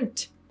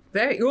sprint.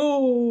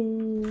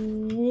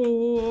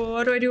 Oh,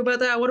 what do I do about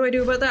that? What do I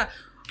do about that?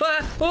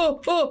 Oh,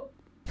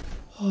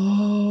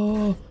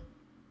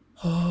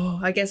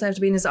 I guess I have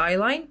to be in his eye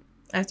line.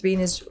 I have to be in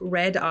his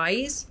red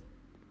eyes.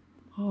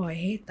 Oh, I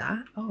hate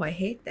that. Oh, I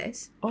hate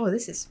this. Oh,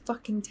 this is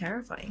fucking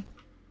terrifying.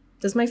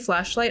 Does my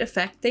flashlight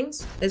affect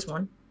things? There's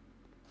one.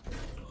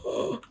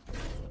 Oh,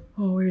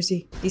 where is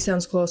he? He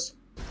sounds close.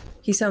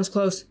 He sounds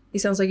close. He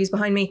sounds like he's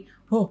behind me.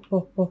 Oh.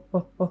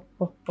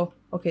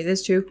 Okay,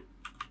 there's 2.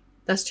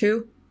 That's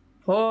 2.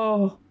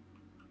 Oh.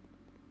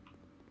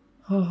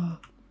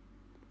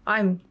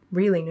 I'm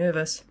really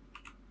nervous.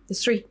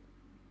 There's 3.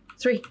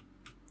 3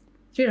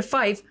 to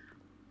 5.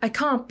 I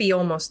can't be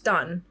almost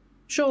done.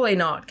 Surely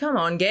not. Come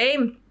on,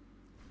 game.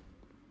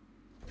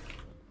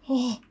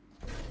 Oh.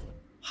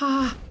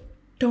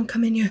 Don't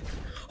come in here.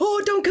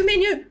 Oh, don't come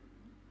in here.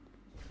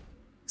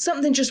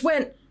 Something just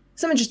went.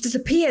 Something just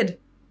disappeared.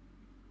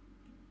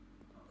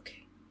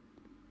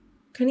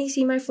 Can he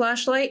see my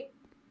flashlight?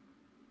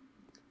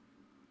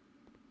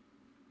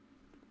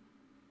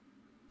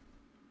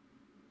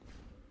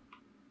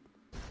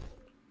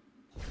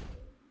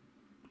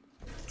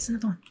 There's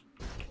another one.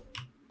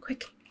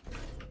 Quick.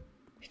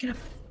 Pick it up.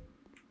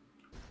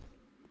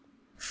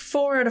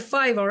 4 out of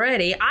 5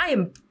 already. I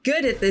am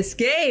good at this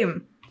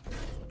game.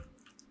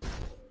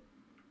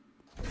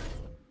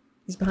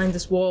 He's behind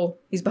this wall.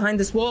 He's behind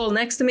this wall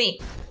next to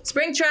me.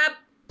 Springtrap!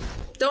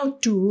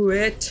 Don't do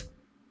it.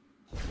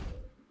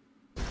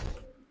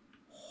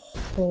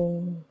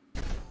 Oh.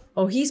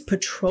 Oh, he's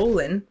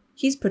patrolling.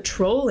 He's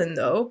patrolling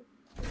though.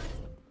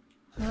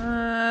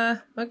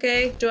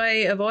 Okay. Do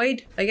I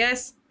avoid? I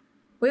guess.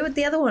 Where would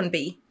the other one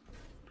be?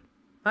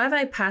 Have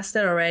I passed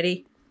it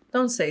already?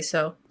 Don't say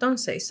so. Don't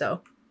say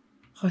so.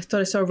 Oh, I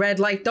thought I saw a red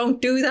light.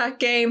 Don't do that,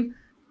 game.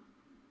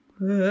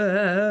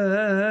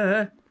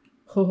 Oh.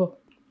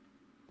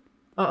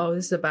 Uh-oh,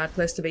 this is a bad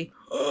place to be.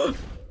 Oh,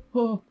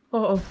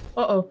 uh-oh,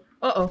 uh-oh,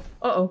 uh-oh,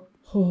 uh-oh,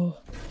 oh.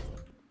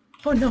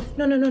 Oh no,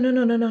 no, no, no, no,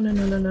 no, no, no, no,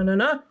 no, no, no, no,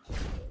 no.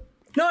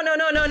 No, no,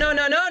 no, no, no,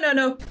 no, no, no,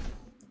 no.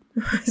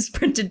 I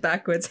sprinted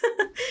backwards.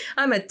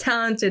 I'm a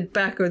talented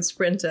backward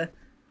sprinter.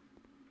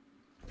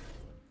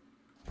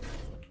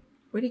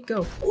 Where'd he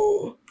go?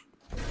 Oh.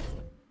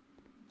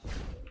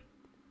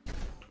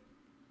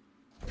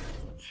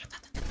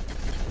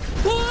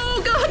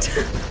 Oh god!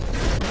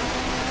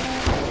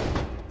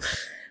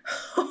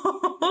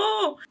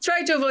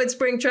 Try to avoid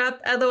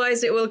Springtrap,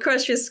 otherwise it will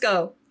crush your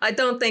skull. I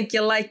don't think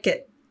you'll like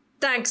it.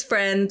 Thanks,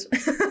 friend.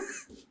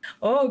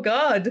 Oh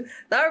god,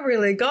 that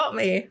really got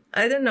me.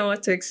 I didn't know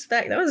what to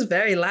expect. That was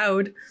very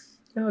loud.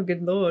 Oh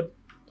good lord.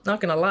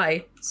 Not gonna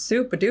lie,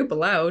 super duper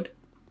loud.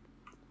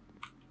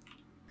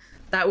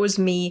 That was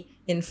me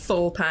in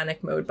full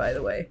panic mode, by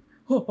the way.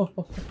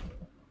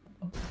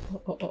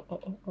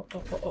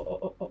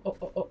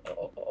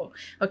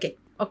 Okay,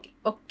 okay,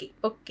 okay,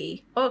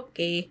 okay,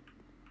 okay.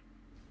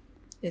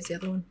 Here's the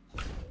other one.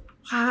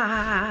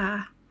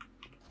 Ah.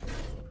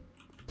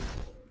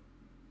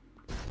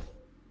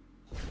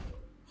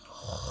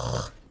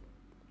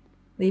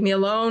 Leave me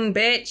alone,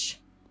 bitch.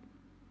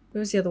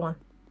 Who's the other one?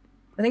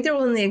 I think they're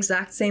all in the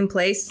exact same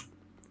place,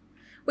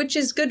 which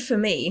is good for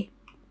me.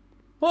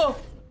 Whoa!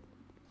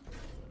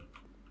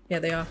 Yeah,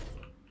 they are.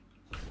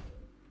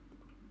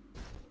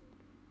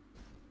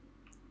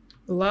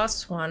 The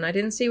last one. I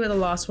didn't see where the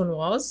last one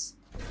was.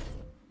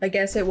 I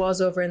guess it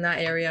was over in that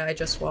area I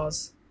just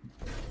was.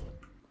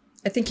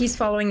 I think he's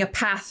following a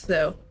path,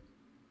 though.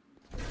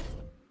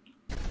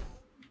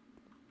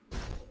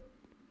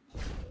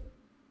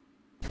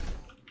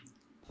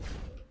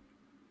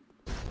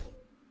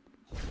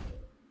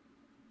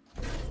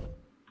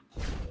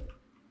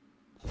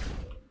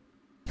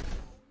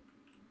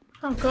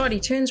 Oh god, he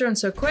turns around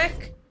so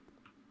quick.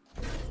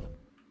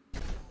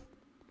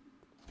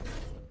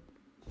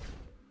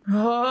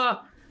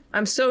 Oh,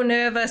 I'm so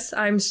nervous.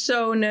 I'm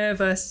so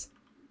nervous.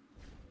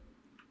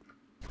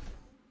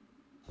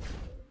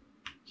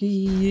 Damn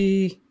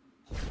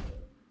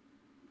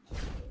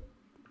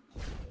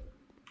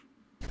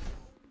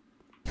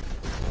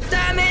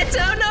it!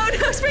 Oh no,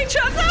 no,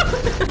 Springtrap, no!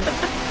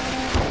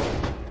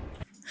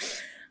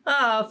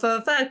 Oh,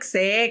 for fuck's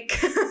sake.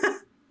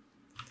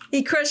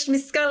 He crushed me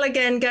skull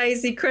again,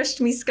 guys. He crushed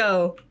me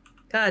skull.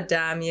 God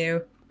damn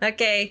you.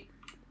 Okay,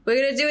 we're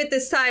gonna do it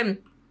this time.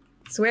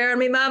 Swear on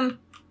me, mum.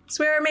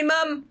 Swear on me,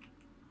 mum.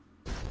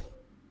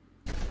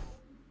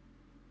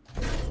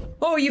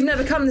 Oh, you've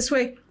never come this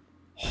way.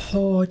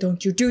 Oh,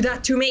 don't you do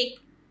that to me,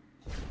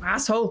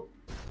 asshole.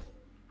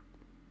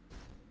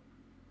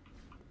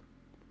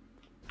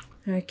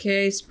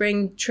 Okay,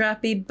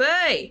 Springtrappy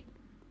Bay.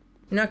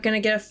 You're not gonna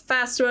get a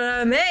fast one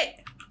out of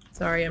me.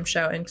 Sorry, I'm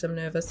shouting because I'm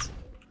nervous.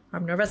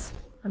 I'm nervous.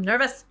 I'm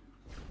nervous.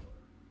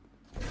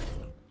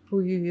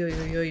 Oy, oy,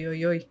 oy, oy,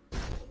 oy, oy.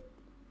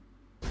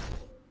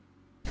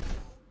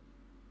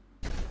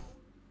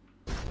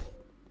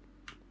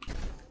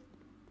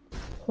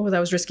 Oh, that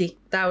was risky.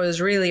 That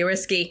was really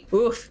risky.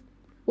 Oof.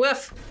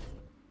 Woof.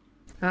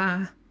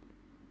 Ah.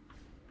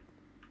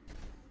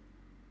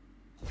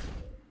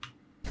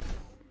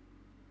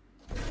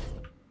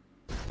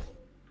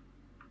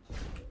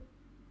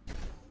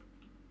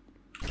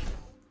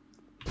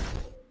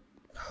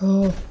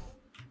 Oh.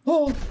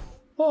 Oh.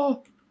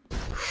 Oh.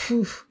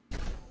 Whew.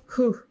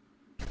 Whew.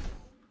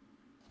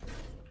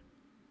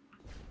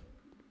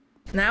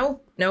 Now?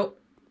 Nope.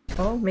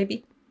 Oh,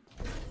 maybe.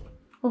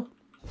 Oh.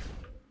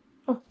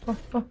 Oh, oh,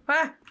 oh.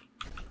 Ah!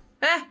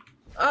 Ah!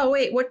 Oh,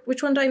 wait,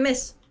 which one did I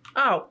miss?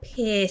 Oh,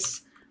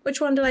 piss. Which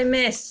one did I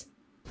miss?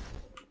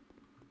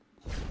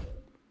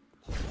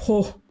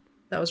 Oh,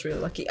 that was really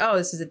lucky. Oh,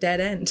 this is a dead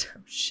end.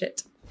 Oh,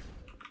 shit.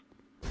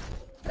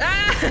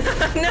 Ah!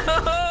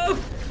 No!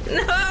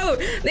 No!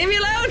 Leave me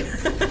alone!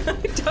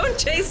 Don't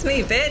chase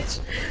me, bitch!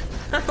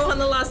 I'm on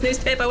the lost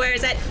newspaper. Where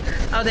is it?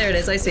 Oh, there it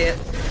is. I see it.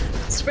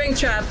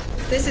 Springtrap.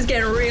 This is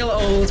getting real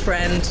old,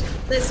 friend.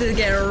 This is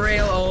getting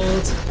real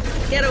old.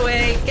 Get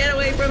away! Get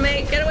away from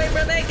me! Get away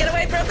from me! Get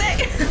away from me!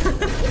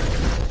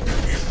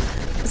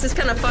 This is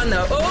kind of fun,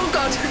 though. Oh,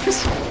 God!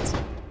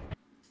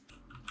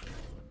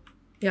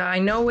 Yeah, I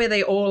know where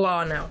they all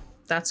are now.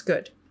 That's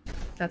good.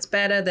 That's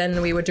better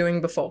than we were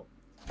doing before.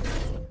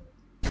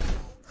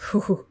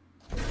 Whew.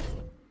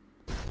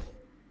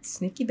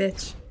 Sneaky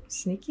bitch.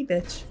 Sneaky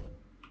bitch.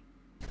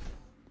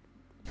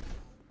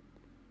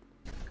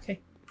 Okay.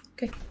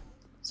 Okay.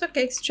 It's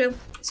okay. It's chill.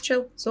 It's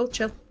chill. It's all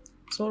chill.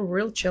 It's all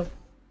real chill.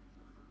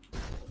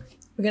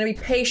 We're gonna be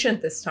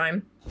patient this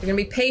time. We're gonna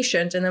be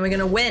patient and then we're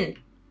gonna win.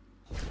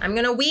 I'm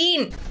gonna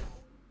win!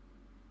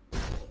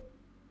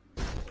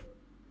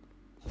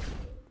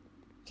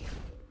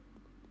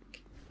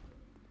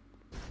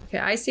 Okay,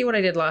 I see what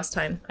I did last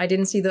time. I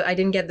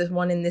didn't get the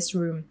one in this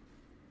room.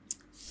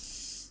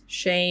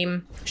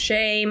 Shame.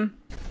 Shame.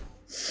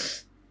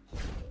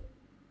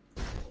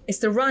 It's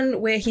the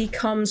run where he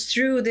comes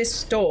through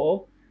this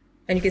door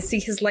and you can see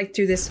his light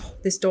through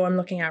this door I'm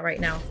looking at right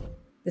now.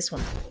 This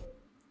one.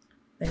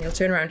 Then he'll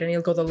turn around and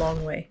he'll go the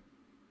long way.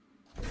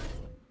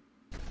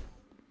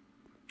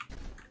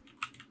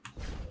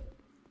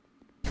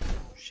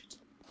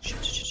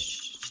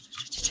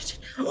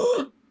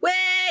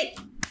 Wait!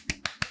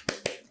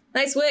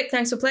 Nice work,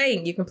 thanks for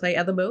playing. You can play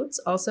other modes.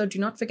 Also, do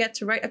not forget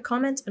to write a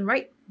comment and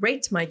rate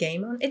my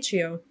game on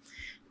itch.io.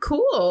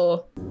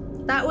 Cool!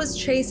 That was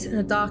Chase in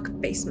a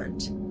Dark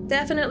Basement.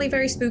 Definitely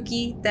very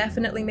spooky,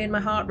 definitely made my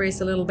heart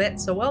race a little bit,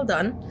 so well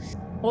done.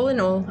 All in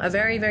all, a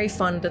very, very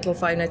fun little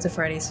Five Nights at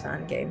Freddy's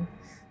fan game.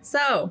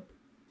 So,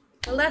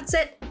 well, that's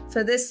it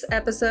for this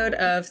episode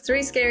of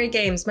 3 Scary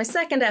Games, my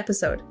second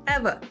episode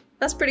ever.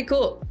 That's pretty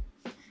cool.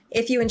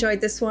 If you enjoyed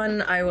this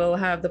one, I will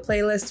have the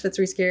playlist for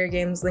 3 Scary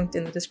Games linked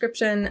in the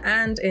description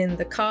and in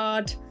the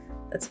card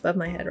that's above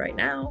my head right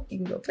now. You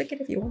can go click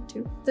it if you want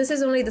to. This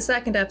is only the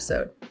second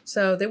episode,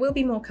 so there will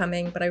be more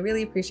coming, but I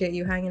really appreciate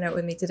you hanging out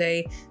with me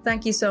today.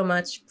 Thank you so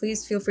much.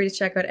 Please feel free to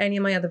check out any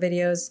of my other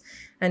videos,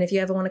 and if you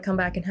ever want to come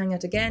back and hang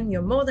out again,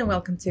 you're more than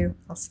welcome to.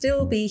 I'll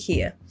still be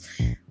here.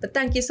 But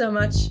thank you so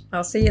much.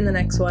 I'll see you in the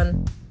next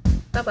one.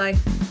 Bye-bye.